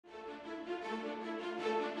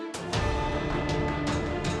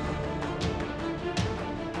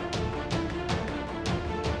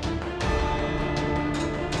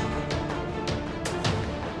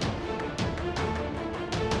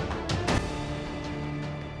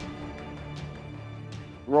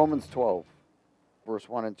Romans 12, verse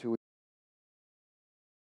 1 and 2.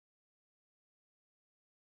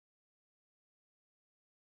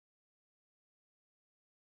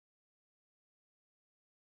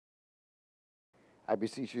 I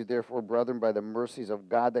beseech you, therefore, brethren, by the mercies of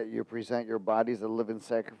God, that you present your bodies a living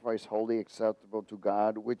sacrifice, holy, acceptable to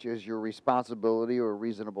God, which is your responsibility or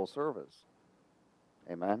reasonable service.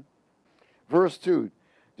 Amen. Verse 2,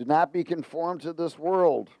 do not be conformed to this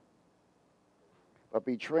world, but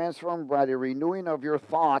be transformed by the renewing of your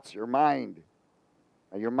thoughts, your mind.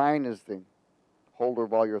 Now, your mind is the holder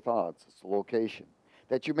of all your thoughts. It's the location.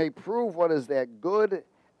 That you may prove what is that good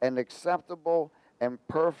and acceptable and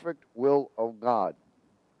perfect will of God.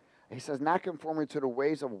 He says, not conforming to the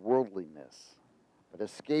ways of worldliness, but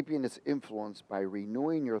escaping its influence by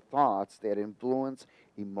renewing your thoughts that influence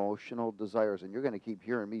emotional desires. And you're going to keep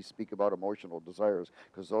hearing me speak about emotional desires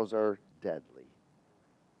because those are deadly.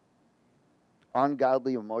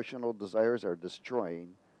 Ungodly emotional desires are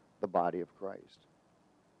destroying the body of Christ.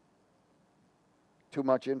 Too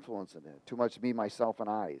much influence in it. Too much me, myself, and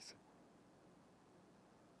I's.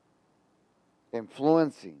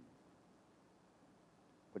 Influencing.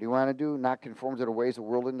 What do you want to do? Not conform to the ways of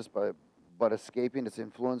worldliness, but escaping its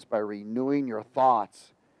influence by renewing your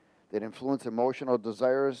thoughts that influence emotional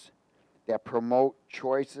desires, that promote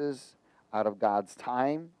choices out of God's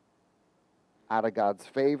time, out of God's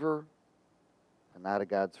favor, and out of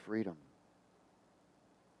God's freedom.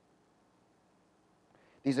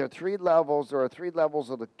 These are three levels. There are three levels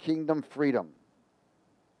of the kingdom freedom.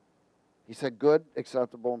 He said good,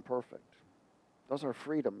 acceptable, and perfect. Those are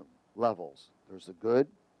freedom levels. There's the good,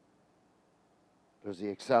 there's the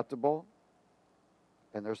acceptable,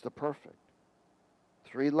 and there's the perfect.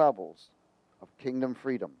 Three levels of kingdom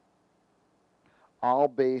freedom, all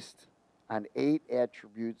based on 8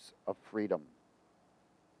 attributes of freedom.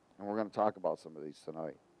 And we're going to talk about some of these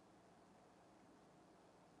tonight.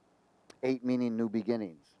 8 meaning new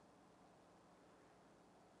beginnings.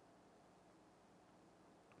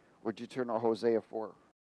 Would you turn to Hosea 4?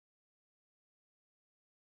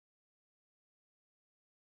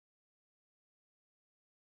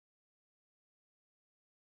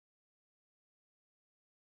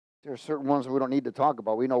 There are certain ones we don't need to talk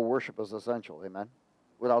about. We know worship is essential, amen?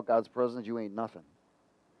 Without God's presence, you ain't nothing.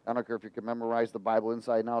 I don't care if you can memorize the Bible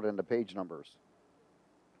inside and out and the page numbers.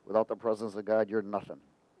 Without the presence of God, you're nothing.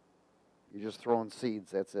 You're just throwing seeds,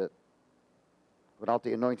 that's it. Without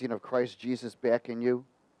the anointing of Christ Jesus back in you,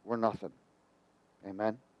 we're nothing.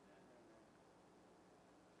 Amen?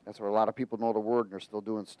 That's where a lot of people know the word and they're still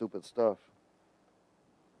doing stupid stuff.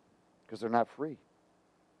 Because they're not free.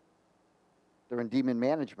 They're in demon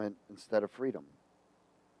management instead of freedom.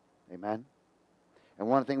 Amen? And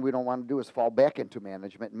one thing we don't want to do is fall back into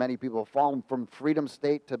management. Many people have fallen from freedom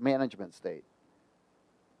state to management state.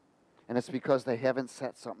 And it's because they haven't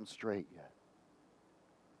set something straight yet.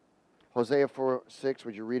 Hosea 4:6,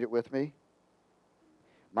 would you read it with me?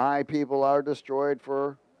 My people are destroyed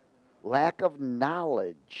for lack of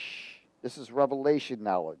knowledge. This is revelation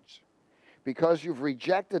knowledge. Because you've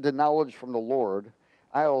rejected the knowledge from the Lord,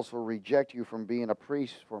 I also reject you from being a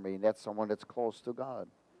priest for me. And that's someone that's close to God.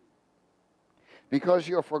 Because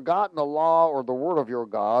you have forgotten the law or the word of your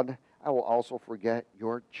God, I will also forget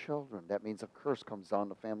your children. That means a curse comes down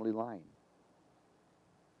the family line.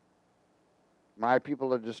 My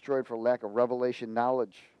people are destroyed for lack of revelation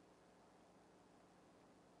knowledge.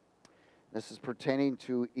 This is pertaining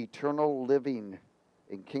to eternal living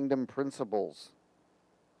in kingdom principles.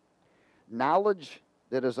 Knowledge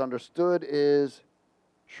that is understood is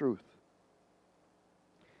truth.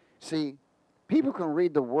 See, people can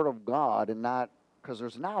read the Word of God and not, because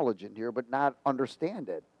there's knowledge in here, but not understand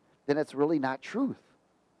it. Then it's really not truth.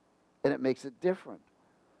 And it makes it different.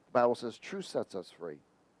 The Bible says truth sets us free.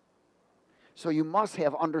 So you must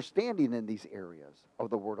have understanding in these areas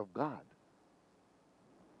of the Word of God.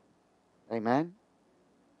 Amen?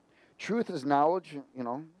 Truth is knowledge, you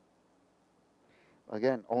know.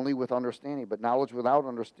 Again, only with understanding. But knowledge without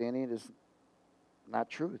understanding is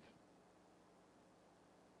not truth.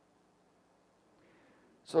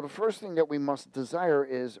 So the first thing that we must desire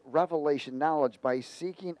is revelation knowledge by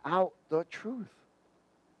seeking out the truth.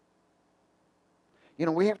 You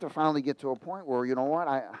know, we have to finally get to a point where, you know what,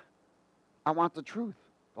 I want the truth.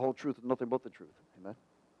 The whole truth and nothing but the truth. Amen?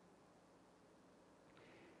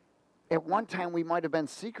 At one time, we might have been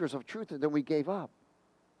seekers of truth, and then we gave up.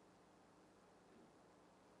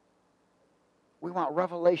 We want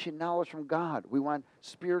revelation knowledge from God. We want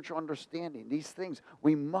spiritual understanding. These things,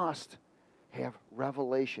 we must have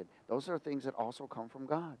revelation. Those are things that also come from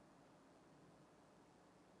God.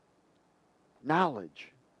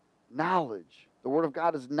 Knowledge. Knowledge. The Word of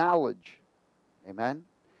God is knowledge. Amen?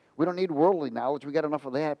 We don't need worldly knowledge. We got enough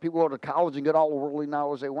of that. People go to college and get all the worldly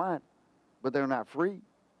knowledge they want, but they're not free.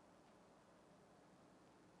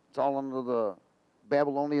 It's all under the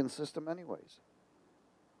Babylonian system anyways.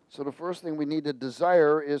 So the first thing we need to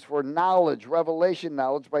desire is for knowledge, revelation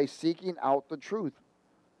knowledge, by seeking out the truth.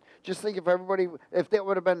 Just think if that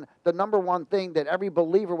would have been the number one thing that every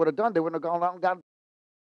believer would have done, they wouldn't have gone out and got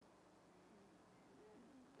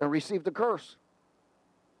and received the curse.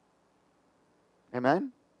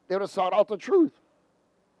 Amen? They would have sought out the truth.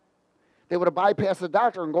 They would have bypassed the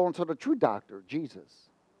doctor and gone to the true doctor, Jesus,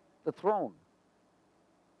 the throne.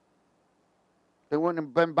 They wouldn't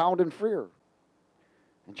have been bound in fear.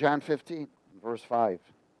 In John 15, verse 5.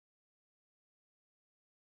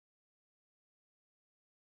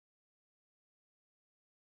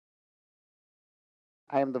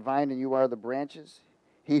 I am the vine and you are the branches.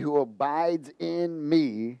 He who abides in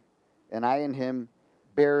me and I in him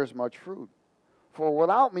bears much fruit. For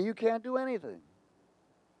without me you can't do anything.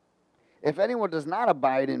 If anyone does not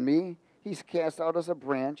abide in me, he's cast out as a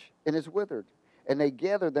branch and is withered. And they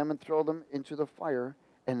gather them and throw them into the fire,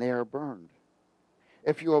 and they are burned.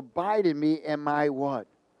 If you abide in me and my what?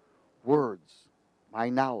 Words, my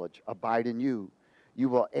knowledge, abide in you. You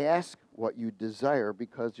will ask what you desire,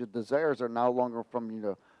 because your desires are no longer from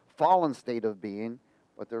the fallen state of being,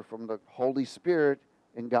 but they're from the Holy Spirit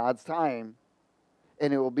in God's time,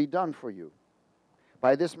 and it will be done for you.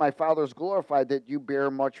 By this my Father is glorified, that you bear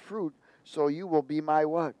much fruit, so you will be my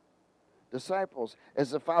what? Disciples.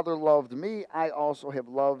 As the Father loved me, I also have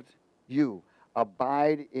loved you.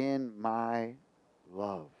 Abide in my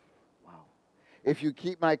love. Wow. If you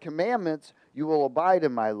keep my commandments, you will abide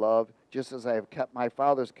in my love, just as I have kept my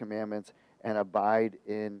Father's commandments and abide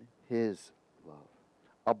in his love.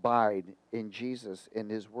 Abide in Jesus, in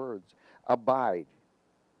his words. Abide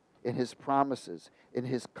in his promises, in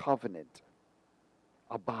his covenant.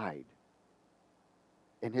 Abide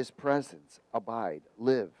in his presence. Abide.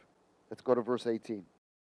 Live. Let's go to verse 18.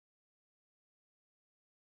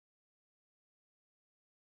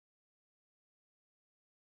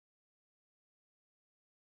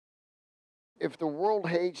 If the world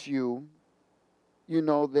hates you, you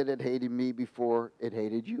know that it hated me before it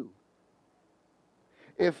hated you.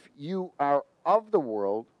 If you are of the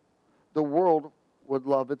world would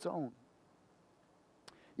love its own.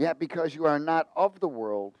 Yet because you are not of the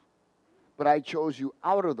world, but I chose you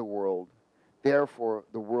out of the world, therefore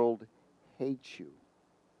the world hates you.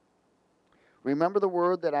 Remember the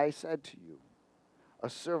word that I said to you. A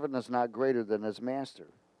servant is not greater than his master.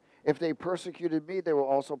 If they persecuted me, they will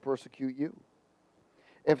also persecute you.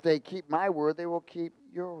 If they keep my word, they will keep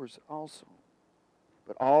yours also.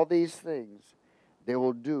 But all these things they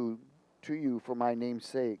will do to you for my name's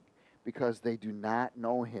sake, because they do not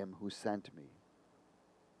know him who sent me.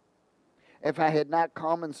 If I had not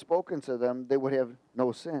come and spoken to them, they would have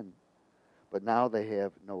no sin. But now they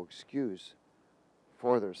have no excuse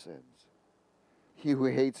for their sins. He who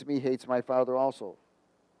hates me hates my Father also.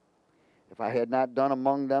 If I had not done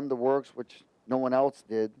among them the works which no one else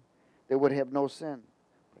did, they would have no sin.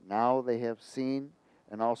 But now they have seen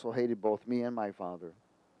and also hated both me and my Father.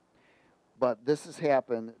 But this has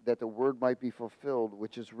happened that the word might be fulfilled,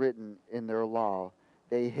 which is written in their law.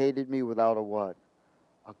 They hated me without a what?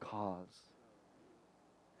 A cause.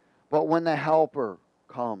 But when the Helper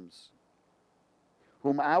comes,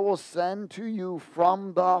 whom I will send to you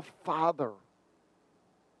from the Father,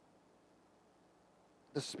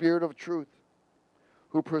 the Spirit of truth,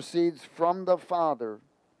 who proceeds from the Father,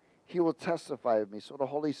 he will testify of me. So the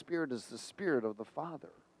Holy Spirit is the Spirit of the Father.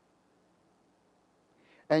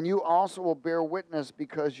 And you also will bear witness,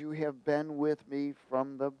 because you have been with me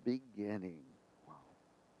from the beginning. Wow.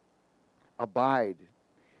 Abide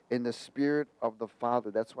in the Spirit of the Father.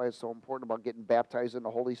 That's why it's so important about getting baptized in the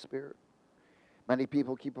Holy Spirit. Many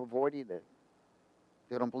people keep avoiding it.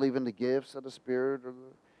 They don't believe in the gifts of the Spirit or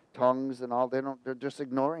the tongues and all. They're just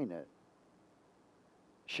ignoring it.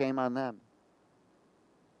 Shame on them,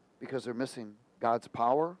 because they're missing God's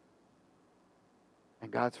power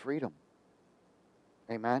and God's freedom.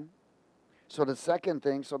 Amen? So the second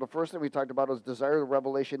thing, the first thing we talked about is desire the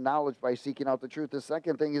revelation knowledge by seeking out the truth. The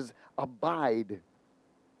second thing is abide.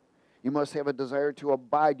 You must have a desire to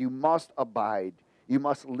abide. You must abide. You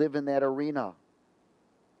must live in that arena.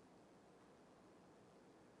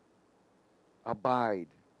 Abide.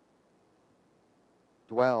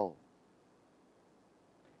 Dwell.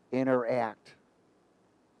 Interact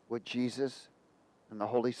with Jesus and the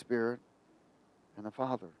Holy Spirit and the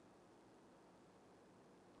Father.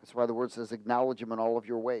 That's why the word says acknowledge him in all of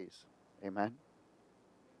your ways. Amen.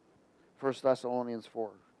 1 Thessalonians 4,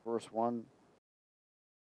 verse 1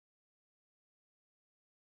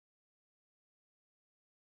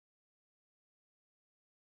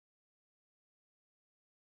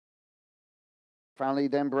 Finally,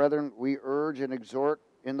 then, brethren, we urge and exhort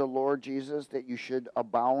in the Lord Jesus that you should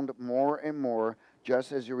abound more and more,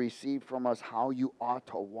 just as you receive from us how you ought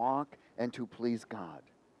to walk and to please God.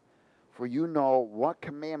 For you know what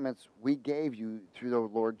commandments we gave you through the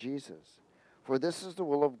Lord Jesus. For this is the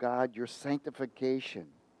will of God, your sanctification.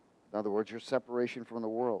 In other words, your separation from the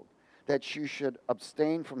world. That you should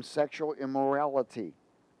abstain from sexual immorality.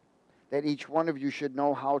 That each one of you should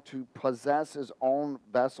know how to possess his own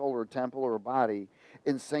vessel or temple or body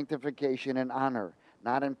in sanctification and honor,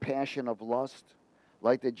 not in passion of lust,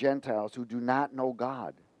 like the Gentiles who do not know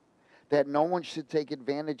God. That no one should take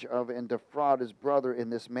advantage of and defraud his brother in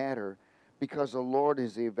this matter, because the Lord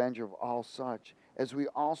is the avenger of all such, as we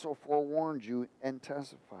also forewarned you and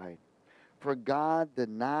testified. For God did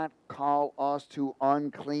not call us to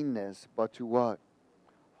uncleanness, but to what?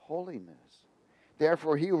 Holiness.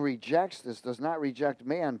 Therefore, he who rejects this does not reject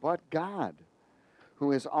man, but God,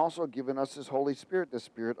 who has also given us his Holy Spirit, the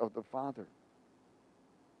Spirit of the Father.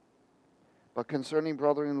 But concerning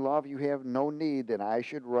brotherly love, you have no need that I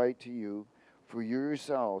should write to you, for you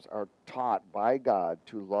yourselves are taught by God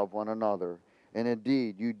to love one another. And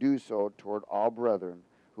indeed, you do so toward all brethren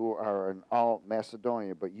who are in all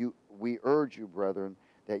Macedonia. But we urge you, brethren,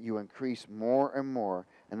 that you increase more and more,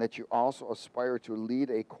 and that you also aspire to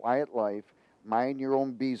lead a quiet life, mind your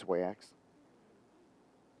own beeswax,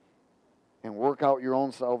 and work out your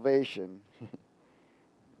own salvation.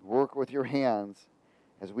 Work with your hands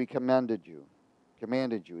as we commanded you,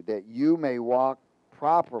 that you may walk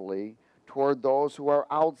properly toward those who are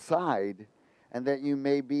outside, and that you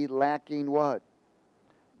may be lacking what?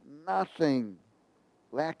 Nothing.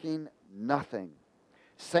 Lacking nothing.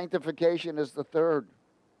 Sanctification is the third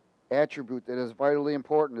attribute that is vitally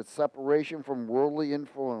important. It's separation from worldly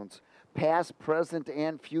influence, past, present,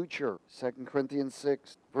 and future. 2 Corinthians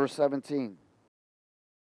 6, verse 17.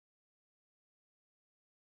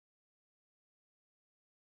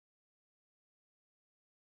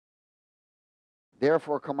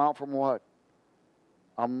 Therefore, come out from what?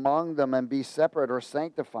 Among them and be separate or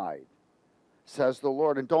sanctified, says the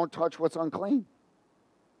Lord. And don't touch what's unclean,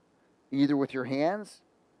 either with your hands,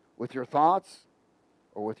 with your thoughts,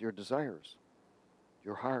 or with your desires,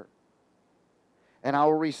 your heart. And I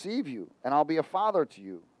will receive you, and I'll be a father to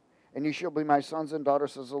you, and you shall be my sons and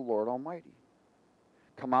daughters, says the Lord Almighty.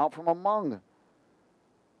 Come out from among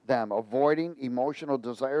them, avoiding emotional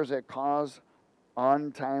desires that cause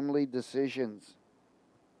untimely decisions.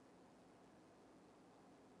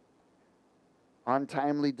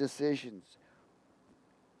 Untimely decisions.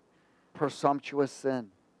 Presumptuous sin.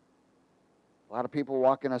 A lot of people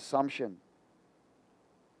walk in assumption.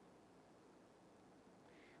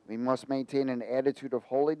 We must maintain an attitude of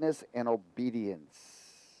holiness and obedience.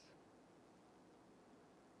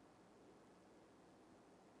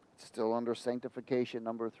 It's still under sanctification,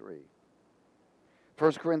 number 3.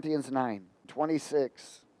 1 Corinthians 9,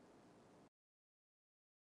 26.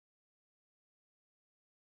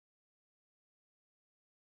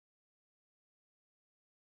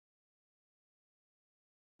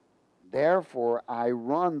 Therefore, I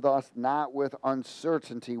run thus not with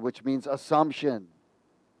uncertainty, which means assumption.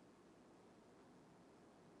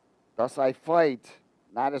 Thus I fight,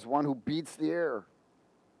 not as one who beats the air.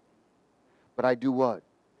 But I do what?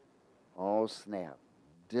 Oh, snap.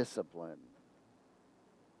 Discipline.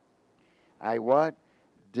 I what?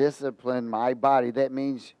 Discipline my body. That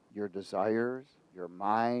means your desires, your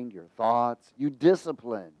mind, your thoughts. You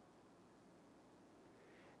discipline.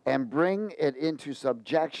 And bring it into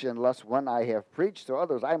subjection, lest when I have preached to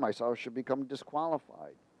others, I myself should become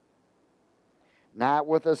disqualified. Not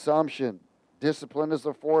with assumption. Discipline is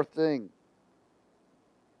the fourth thing.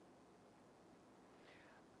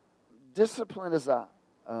 Discipline is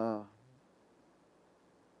I'm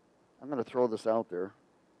going to throw this out there.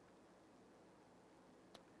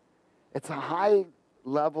 It's a high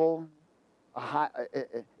level,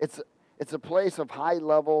 it's a place of high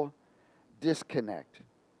level disconnect.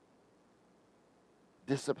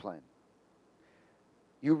 Discipline.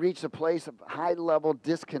 You reach a place of high level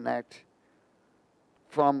disconnect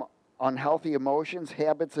from unhealthy emotions,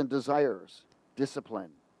 habits, and desires. Discipline.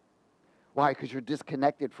 Why? Because you're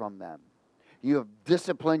disconnected from them. You have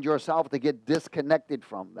disciplined yourself to get disconnected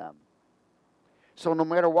from them. So no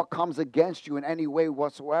matter what comes against you in any way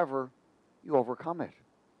whatsoever, you overcome it.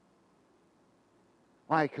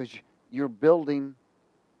 Why? Because you're building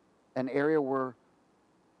an area where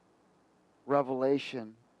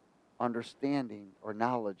revelation, understanding, or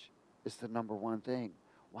knowledge is the number one thing.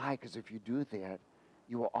 Why? Because if you do that,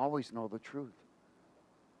 you will always know the truth.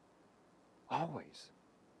 Always.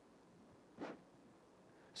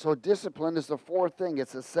 So discipline is the fourth thing.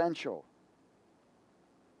 It's essential.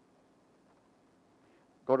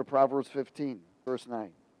 Go to Proverbs 15, verse 9.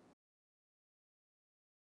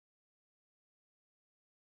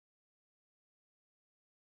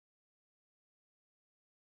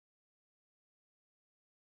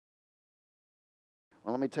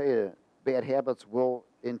 Well, let me tell you, bad habits will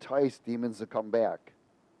entice demons to come back.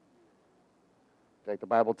 In fact, the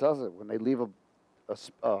Bible tells it, when they leave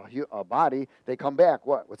a body, they come back,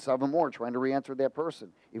 what? With 7 more, trying to re-enter that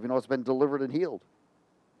person, even though it's been delivered and healed.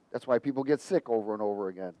 That's why people get sick over and over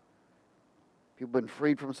again. People have been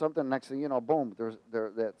freed from something, next thing you know, boom,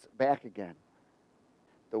 that's back again.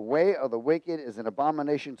 The way of the wicked is an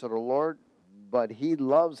abomination to the Lord, but he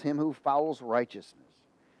loves him who follows righteousness.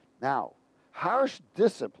 Now, harsh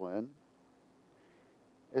discipline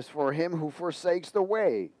is for him who forsakes the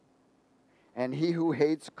way, and he who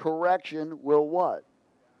hates correction will what?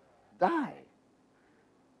 Die.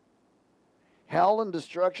 Hell and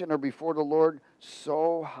destruction are before the Lord,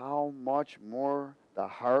 so how much more the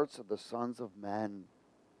hearts of the sons of men.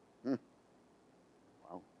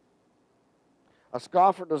 Wow. A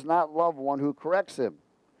scoffer does not love one who corrects him,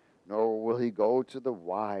 nor will he go to the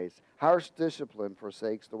wise. Harsh discipline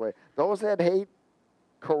forsakes the way. Those that hate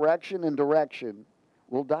correction and direction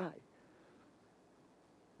will die.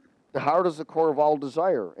 The heart is the core of all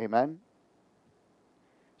desire. Amen?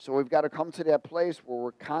 So we've got to come to that place where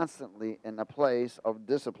we're constantly in a place of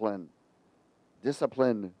discipline.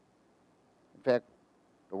 Discipline. In fact,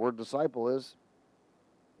 the word disciple is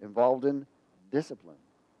involved in discipline.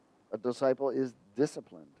 A disciple is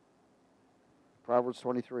disciplined. Proverbs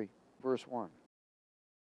 23, verse 1.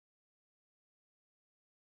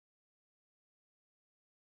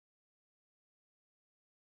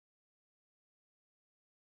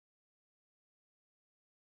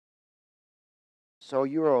 So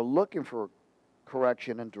you are looking for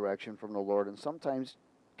correction and direction from the Lord, and sometimes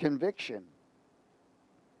conviction.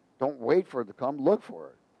 Don't wait for it to come. Look for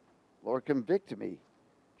it. Lord, convict me.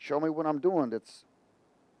 Show me what I'm doing that's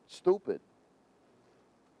stupid.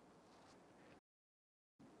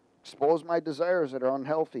 Expose my desires that are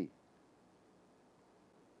unhealthy.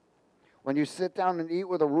 When you sit down and eat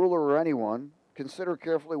with a ruler or anyone, consider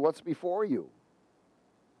carefully what's before you.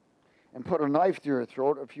 And put a knife to your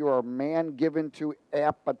throat if you are a man given to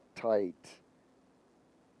appetite.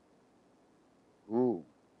 Ooh.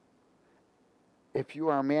 If you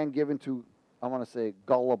are a man given to, I want to say,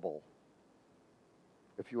 gullible.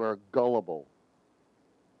 If you are gullible.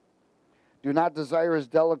 Do not desire his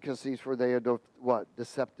delicacies, for they are what?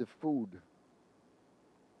 Deceptive food.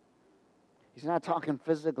 He's not talking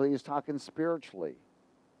physically, he's talking spiritually.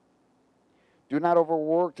 Do not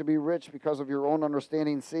overwork to be rich, because of your own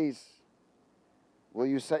understanding cease. Will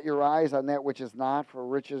you set your eyes on that which is not? For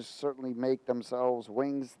riches certainly make themselves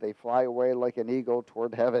wings. They fly away like an eagle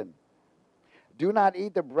toward heaven. Do not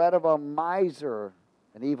eat the bread of a miser,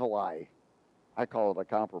 an evil eye. I call it a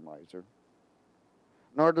compromiser.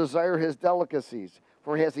 Nor desire his delicacies.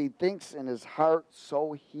 For as he thinks in his heart,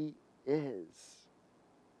 so he is.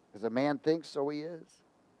 As a man thinks, so he is.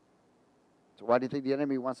 So why do you think the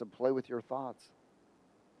enemy wants to play with your thoughts?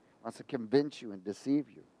 Wants to convince you and deceive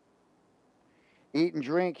you. Eat and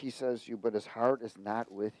drink, he says to you, but his heart is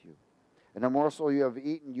not with you. And the morsel you have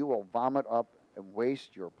eaten, you will vomit up and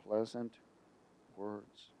waste your pleasant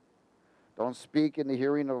words. Don't speak in the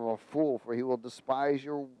hearing of a fool, for he will despise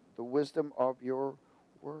the wisdom of your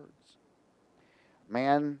words.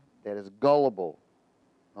 Man that is gullible,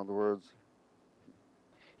 in other words,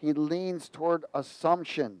 he leans toward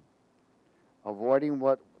assumption, avoiding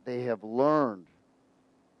what they have learned.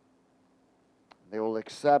 They will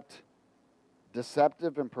accept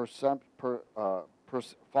deceptive and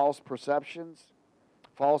false perceptions,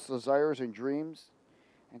 false desires and dreams,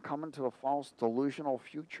 and come into a false delusional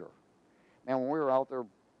future. Man, when we were out there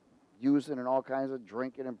using and all kinds of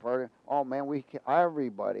drinking and partying, oh man,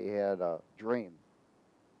 everybody had a dream.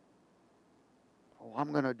 Oh,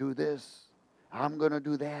 I'm going to do this. I'm going to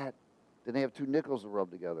do that. Then they have 2 nickels to rub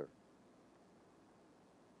together.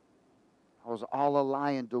 It was all a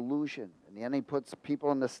lie and delusion. And the enemy puts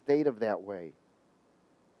people in the state of that way.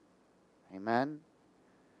 Amen?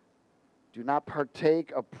 Do not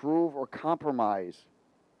partake, approve, or compromise,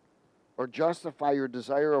 or justify your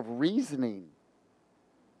desire of reasoning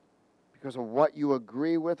because of what you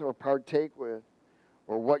agree with or partake with,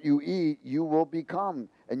 or what you eat, you will become,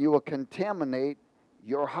 and you will contaminate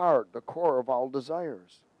your heart, the core of all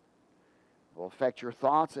desires. It will affect your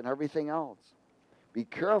thoughts and everything else. Be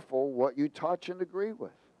careful what you touch and agree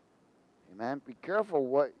with. Amen? Be careful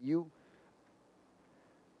what you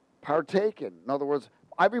partake in. In other words,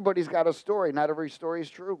 everybody's got a story. Not every story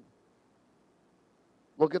is true.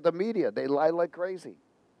 Look at the media. They lie like crazy.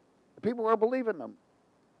 The people are believing them.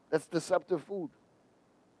 That's deceptive food.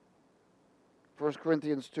 1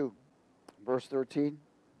 Corinthians 2, verse 13.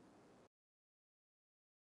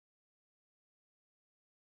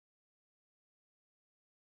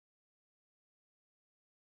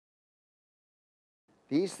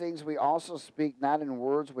 These things we also speak not in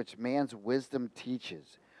words which man's wisdom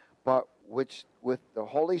teaches, but which with the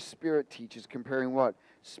Holy Spirit teaches, comparing what?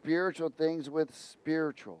 Spiritual things with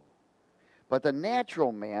spiritual. But the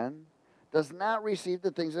natural man does not receive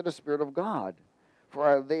the things of the Spirit of God,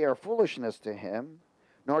 for they are foolishness to him,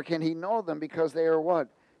 nor can he know them because they are what?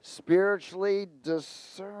 Spiritually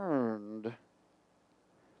discerned.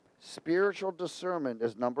 Spiritual discernment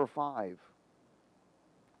is number 5.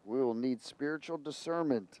 We will need spiritual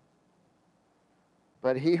discernment.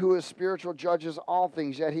 But he who is spiritual judges all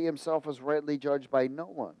things, yet he himself is rightly judged by no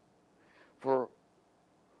one. For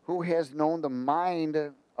who has known the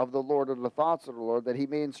mind of the Lord, or the thoughts of the Lord, that he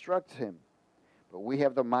may instruct him? But we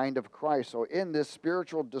have the mind of Christ. So in this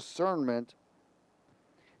spiritual discernment,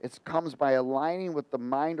 it comes by aligning with the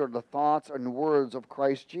mind or the thoughts and words of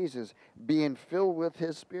Christ Jesus, being filled with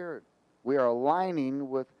his Spirit. We are aligning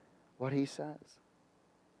with what he says.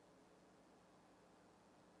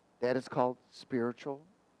 That is called spiritual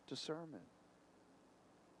discernment.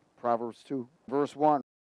 Proverbs 2, verse 1.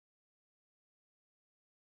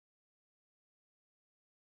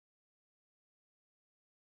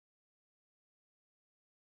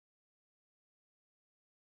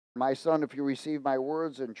 My son, if you receive my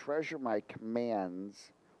words and treasure my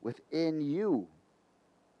commands within you,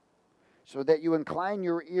 so that you incline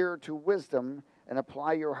your ear to wisdom and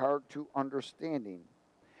apply your heart to understanding.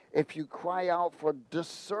 If you cry out for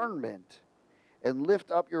discernment and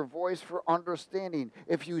lift up your voice for understanding,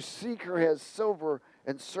 if you seek her as silver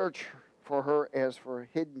and search for her as for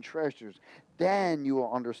hidden treasures, then you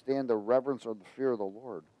will understand the reverence or the fear of the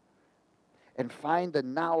Lord and find the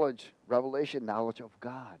knowledge, revelation knowledge of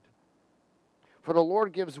God. For the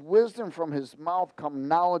Lord gives wisdom, from his mouth come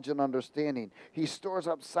knowledge and understanding. He stores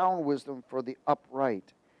up sound wisdom for the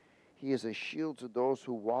upright. He is a shield to those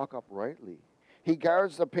who walk uprightly. He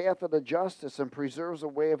guards the path of the justice and preserves the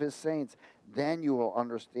way of his saints. Then you will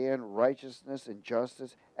understand righteousness and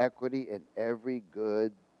justice, equity, and every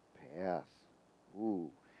good path. Ooh.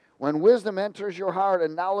 When wisdom enters your heart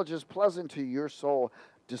and knowledge is pleasant to your soul,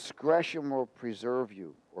 discretion will preserve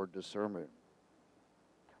you, or discernment.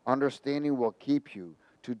 Understanding will keep you,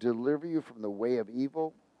 to deliver you from the way of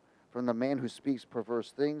evil, from the man who speaks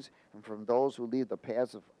perverse things, and from those who leave the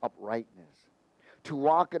paths of uprightness. To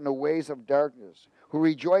walk in the ways of darkness, who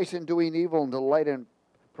rejoice in doing evil and delight in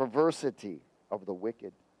perversity of the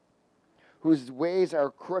wicked, whose ways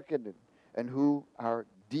are crooked and who are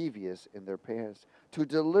devious in their paths. To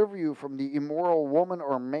deliver you from the immoral woman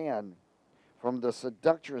or man, from the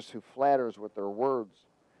seductress who flatters with their words,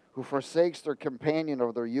 who forsakes their companion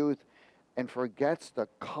of their youth and forgets the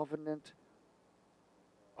covenant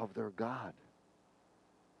of their God.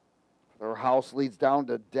 Their house leads down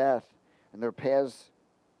to death, and their paths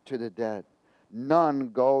to the dead.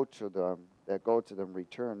 None go to them that go to them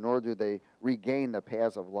return, nor do they regain the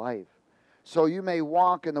paths of life. So you may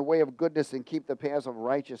walk in the way of goodness and keep the paths of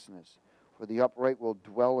righteousness. For the upright will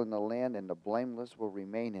dwell in the land, and the blameless will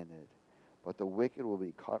remain in it. But the wicked will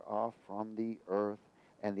be cut off from the earth,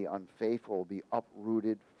 and the unfaithful will be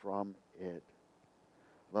uprooted from it.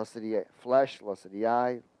 Lust of the flesh, lust of the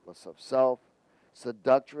eye, lust of self,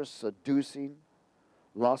 seductress, seducing,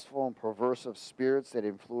 lustful and perversive spirits that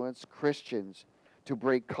influence Christians to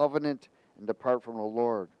break covenant and depart from the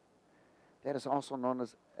Lord. That is also known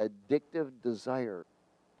as addictive desire.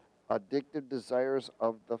 Addictive desires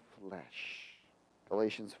of the flesh.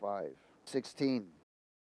 Galatians 5:16.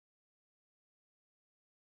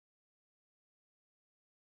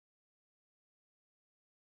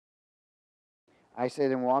 I say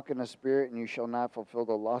then, walk in the Spirit, and you shall not fulfill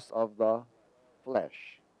the lust of the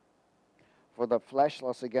flesh. For the flesh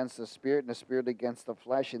lusts against the Spirit, and the Spirit against the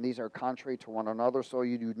flesh, and these are contrary to one another, so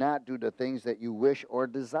you do not do the things that you wish or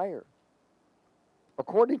desire,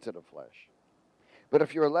 according to the flesh. But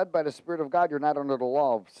if you are led by the Spirit of God, you're not under the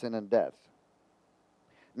law of sin and death.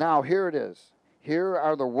 Now, here it is. Here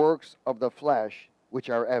are the works of the flesh which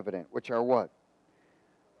are evident, which are what?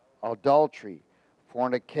 Adultery,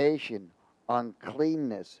 fornication,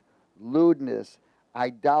 uncleanness, lewdness,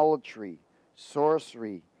 idolatry,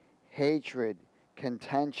 sorcery, hatred,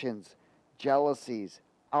 contentions, jealousies,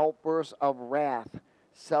 outbursts of wrath,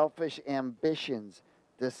 selfish ambitions,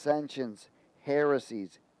 dissensions,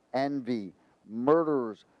 heresies, envy,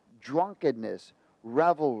 murders, drunkenness,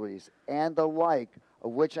 revelries, and the like,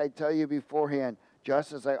 of which I tell you beforehand,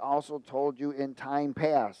 just as I also told you in time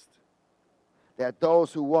past, that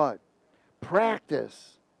those who what?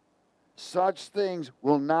 Practice such things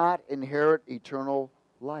will not inherit eternal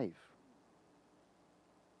life.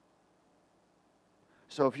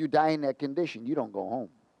 So if you die in that condition, you don't go home.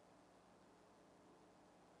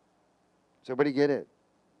 Does everybody get it?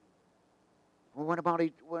 Well, what about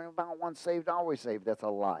once saved, always saved? That's a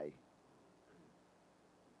lie.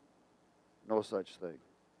 No such thing.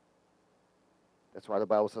 That's why the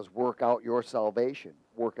Bible says, work out your salvation.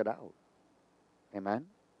 Work it out. Amen?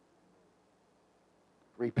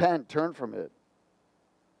 Repent, turn from it.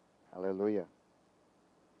 Hallelujah.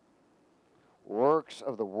 Works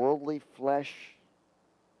of the worldly flesh,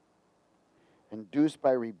 induced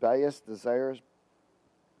by rebellious desires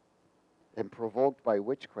and provoked by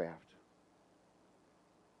witchcraft.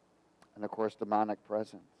 And, of course, demonic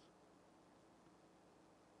presence.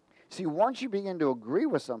 See, once you begin to agree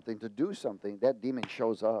with something, to do something, that demon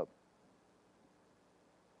shows up.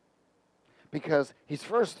 Because he's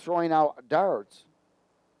first throwing out darts.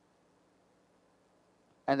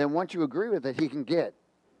 And then once you agree with it,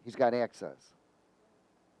 he's got access.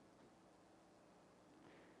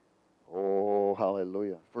 Oh,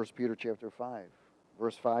 hallelujah. 1 Peter chapter 5,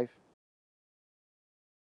 verse 5.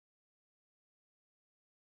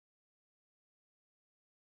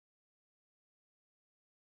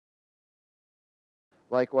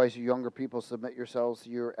 Likewise, you younger people, submit yourselves to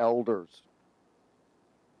your elders.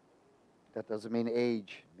 That doesn't mean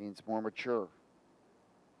age. It means more mature.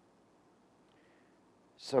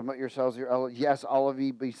 Submit yourselves to your elders. Yes, all of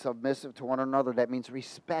you be submissive to one another. That means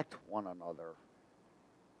respect one another.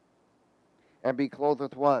 And be clothed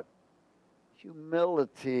with what?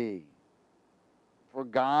 Humility. For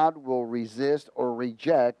God will resist or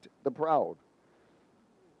reject the proud.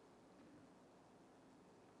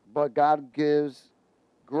 But God gives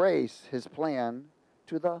grace, his plan,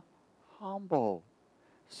 to the humble.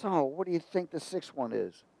 So, what do you think the sixth one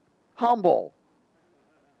is? Humble.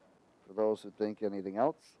 For those who think anything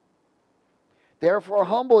else. Therefore,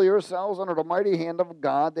 humble yourselves under the mighty hand of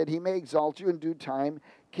God, that he may exalt you in due time,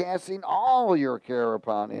 casting all your care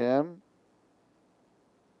upon him.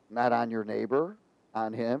 Not on your neighbor,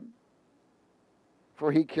 on him.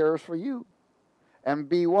 For he cares for you. And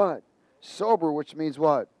be what? Sober, which means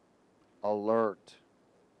what? Alert.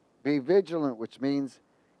 Be vigilant, which means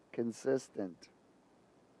consistent.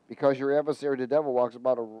 Because your adversary, the devil, walks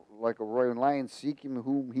about like a roaring lion, seeking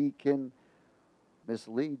whom he can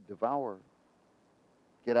mislead, devour,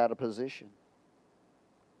 get out of position.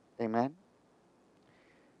 Amen?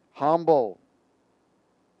 Humble.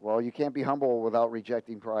 Well, you can't be humble without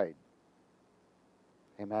rejecting pride.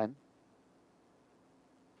 Amen?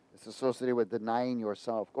 It's associated with denying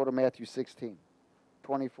yourself. Go to Matthew 16,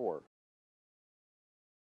 24.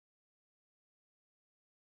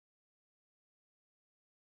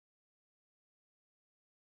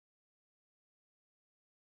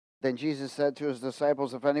 Then Jesus said to his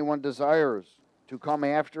disciples, if anyone desires to come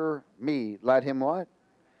after me, let him what?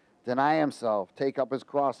 Deny himself, take up his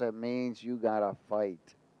cross. That means you got to fight.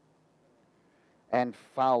 And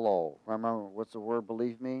follow. Remember, what's the word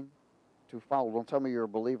believe mean? To follow. Don't tell me you're a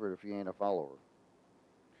believer if you ain't a follower.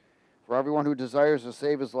 For everyone who desires to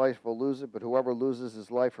save his life will lose it, but whoever loses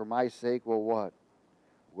his life for my sake will what?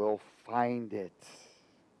 Will find it.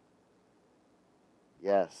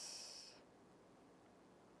 Yes.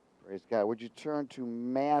 Praise God. Would you turn to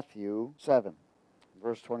Matthew 7,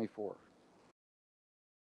 verse 24.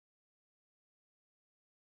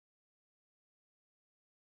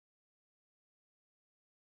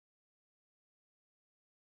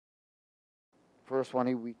 First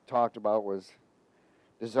one we talked about was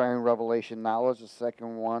desiring revelation knowledge. The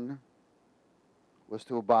second one was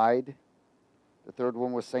to abide. The third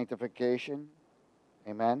one was sanctification.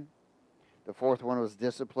 Amen. The fourth one was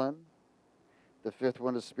discipline. The fifth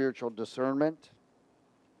one is spiritual discernment.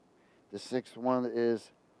 The sixth one is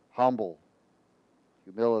humble,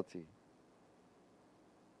 humility.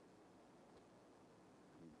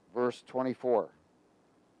 Verse 24.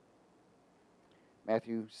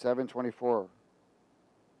 Matthew 7:24.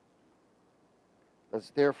 That's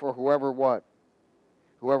therefore whoever what?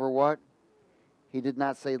 Whoever what? He did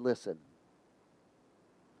not say listen.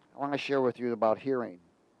 I want to share with you about hearing,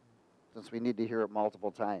 since we need to hear it multiple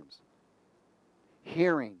times.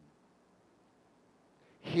 Hearing.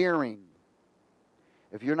 Hearing.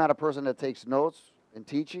 If you're not a person that takes notes in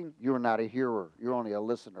teaching, you're not a hearer. You're only a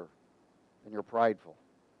listener. And you're prideful.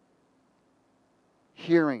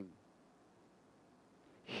 Hearing.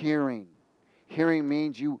 Hearing. Hearing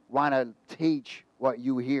means you want to teach what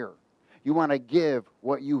you hear. You want to give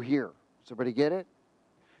what you hear. Does everybody get it?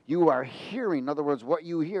 You are hearing. In other words, what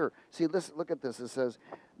you hear. See, listen, look at this. It says,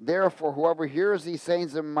 Therefore, whoever hears these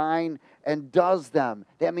sayings of mine and does them,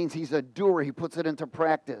 that means he's a doer. He puts it into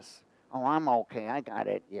practice. Oh, I'm okay. I got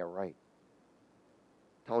it. Yeah, right.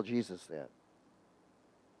 Tell Jesus that.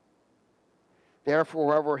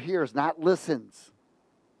 Therefore, whoever hears, not listens.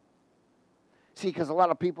 See, because a lot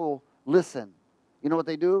of people listen. You know what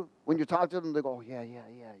they do? When you talk to them, they go, oh, yeah, I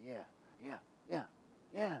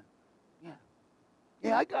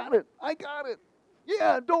got it.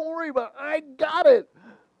 Yeah, don't worry about it. I got it.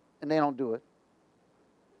 And they don't do it.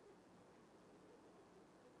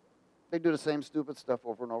 They do the same stupid stuff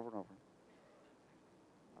over and over and over.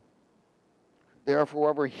 Therefore,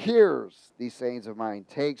 whoever hears these sayings of mine,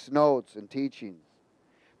 takes notes and teachings,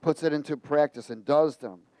 puts it into practice and does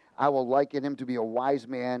them, I will liken him to be a wise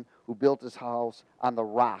man who built his house on the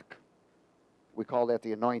rock. We call that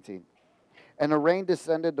the anointing. And the rain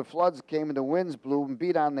descended, the floods came, and the winds blew and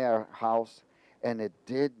beat on their house, and it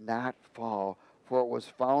did not fall, for it was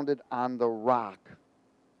founded on the rock.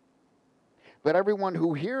 But everyone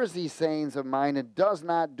who hears these sayings of mine and does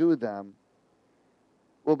not do them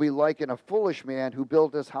will be like a foolish man who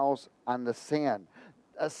built his house on the sand.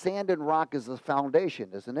 Sand and rock is the foundation,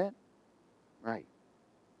 isn't it? Right.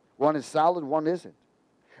 One is solid, one isn't.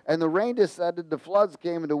 And the rain descended, the floods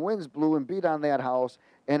came, and the winds blew and beat on that house,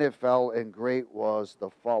 and it fell, and great was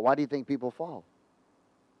the fall. Why do you think people fall?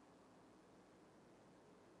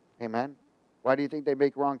 Amen? Why do you think they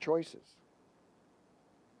make wrong choices?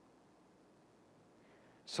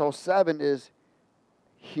 So 7 is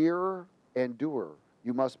hearer and doer.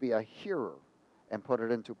 You must be a hearer and put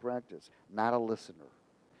it into practice, not a listener.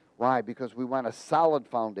 Why? Because we want a solid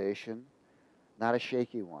foundation, not a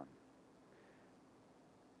shaky one.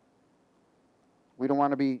 We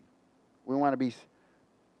want to be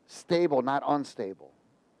stable, not unstable.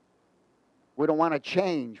 We don't want to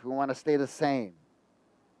change. We want to stay the same.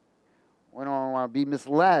 We don't want to be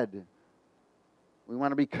misled. We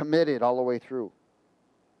want to be committed all the way through.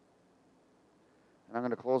 And I'm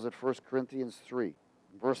going to close at 1 Corinthians 3,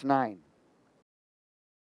 verse 9.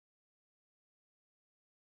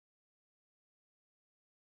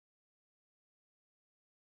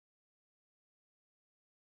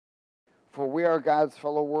 For we are God's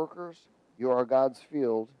fellow workers, you are God's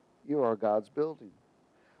field, you are God's building.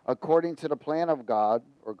 According to the plan of God,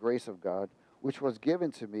 or grace of God, which was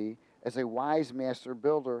given to me as a wise master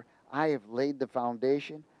builder, I have laid the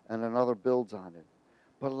foundation, and another builds on it.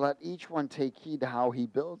 But let each one take heed to how he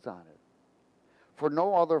builds on it. For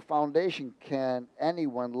no other foundation can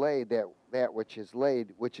anyone lay that which is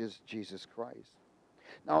laid, which is Jesus Christ.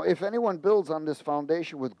 Now, if anyone builds on this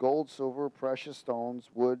foundation with gold, silver, precious stones,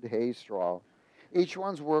 wood, hay, straw, each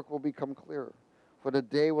one's work will become clearer, for the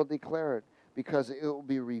day will declare it, because it will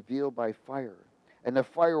be revealed by fire. And the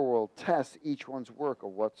fire will test each one's work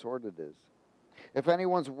of what sort it is. If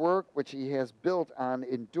anyone's work which he has built on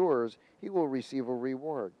endures, he will receive a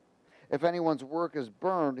reward. If anyone's work is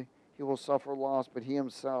burned, he will suffer loss, but he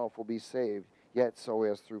himself will be saved, yet so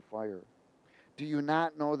as through fire. Do you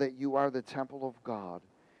not know that you are the temple of God,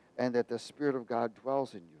 and that the Spirit of God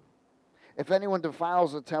dwells in you? If anyone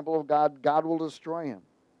defiles the temple of God, God will destroy him.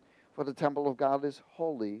 For the temple of God is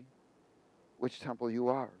holy, which temple you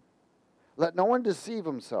are. Let no one deceive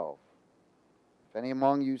himself. If any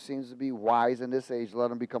among you seems to be wise in this age, let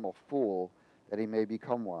him become a fool, that he may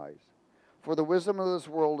become wise. For the wisdom of this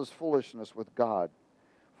world is foolishness with God.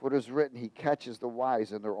 For it is written, he catches the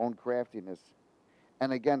wise in their own craftiness.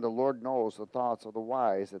 And again, the Lord knows the thoughts of the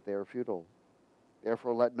wise, that they are futile.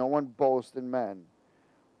 Therefore, let no one boast in men,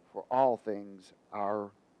 for all things are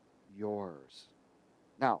yours.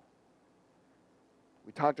 Now,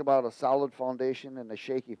 we talked about a solid foundation and a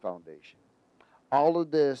shaky foundation. All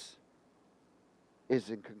of this is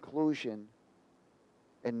in conclusion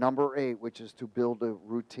in number 8, which is to build a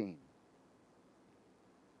routine.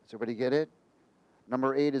 Does everybody get it?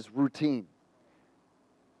 Number 8 is routine.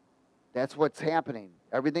 That's what's happening.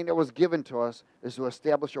 Everything that was given to us is to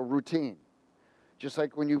establish a routine. Just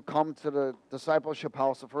like when you come to the discipleship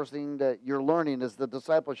house, the first thing that you're learning is the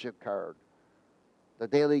discipleship card, the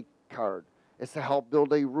daily card. It's to help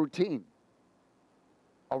build a routine.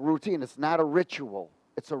 A routine. It's not a ritual.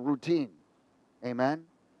 It's a routine. Amen?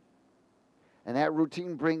 And that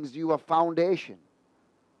routine brings you a foundation.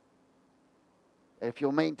 If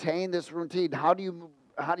you'll maintain this routine, how do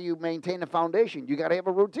you maintain a foundation? You got to have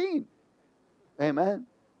a routine. Amen?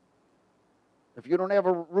 If you don't have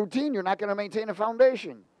a routine, you're not going to maintain a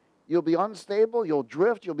foundation. You'll be unstable, you'll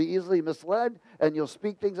drift, you'll be easily misled, and you'll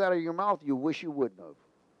speak things out of your mouth you wish you wouldn't have.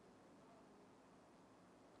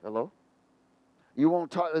 Hello? You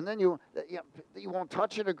won't touch, and then you won't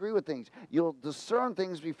touch and agree with things. You'll discern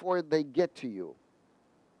things before they get to you.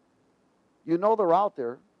 You know they're out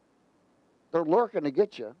there. They're lurking to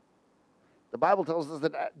get you. The Bible tells us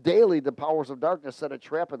that daily the powers of darkness set a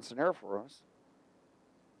trap and snare for us.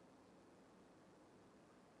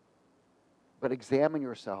 But examine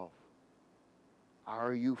yourself.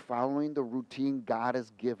 Are you following the routine God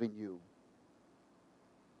has given you?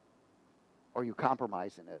 Or are you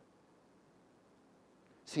compromising it?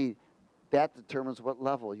 See, that determines what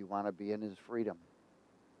level you want to be in His freedom.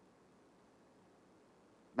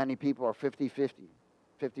 Many people are 50-50.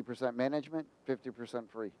 50% management, 50%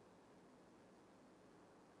 free.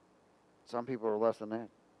 Some people are less than that.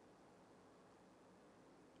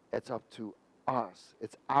 It's up to us.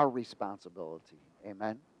 It's our responsibility.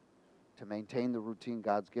 Amen? To maintain the routine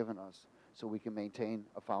God's given us so we can maintain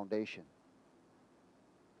a foundation.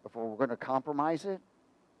 If we're going to compromise it,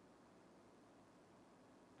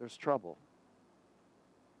 there's trouble.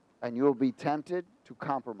 And you'll be tempted to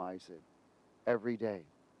compromise it every day.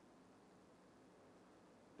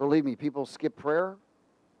 Believe me, people skip prayer.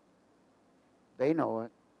 They know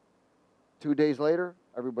it. 2 days later,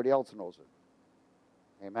 everybody else knows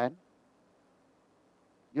it. Amen?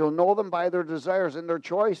 You'll know them by their desires and their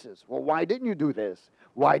choices. Well, why didn't you do this?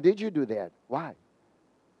 Why did you do that? Why?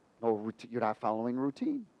 No, you're not following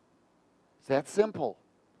routine. It's that simple.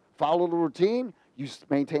 Follow the routine, you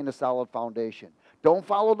maintain a solid foundation. Don't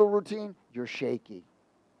follow the routine, you're shaky.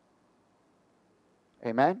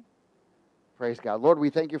 Amen? Praise God. Lord, we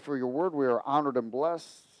thank you for your word. We are honored and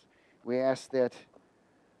blessed. We ask that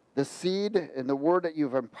the seed and the word that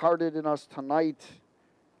you've imparted in us tonight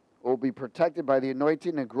will be protected by the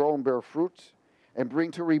anointing and grow and bear fruit and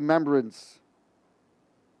bring to remembrance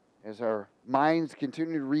as our minds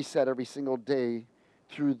continue to reset every single day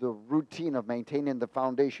through the routine of maintaining the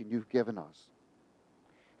foundation you've given us.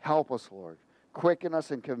 Help us, Lord. Quicken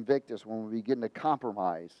us and convict us when we begin to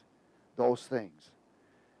compromise those things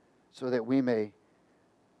so that we may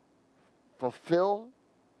fulfill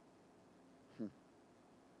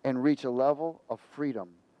and reach a level of freedom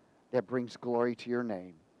that brings glory to your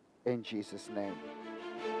name. In Jesus' name.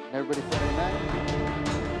 And everybody say amen.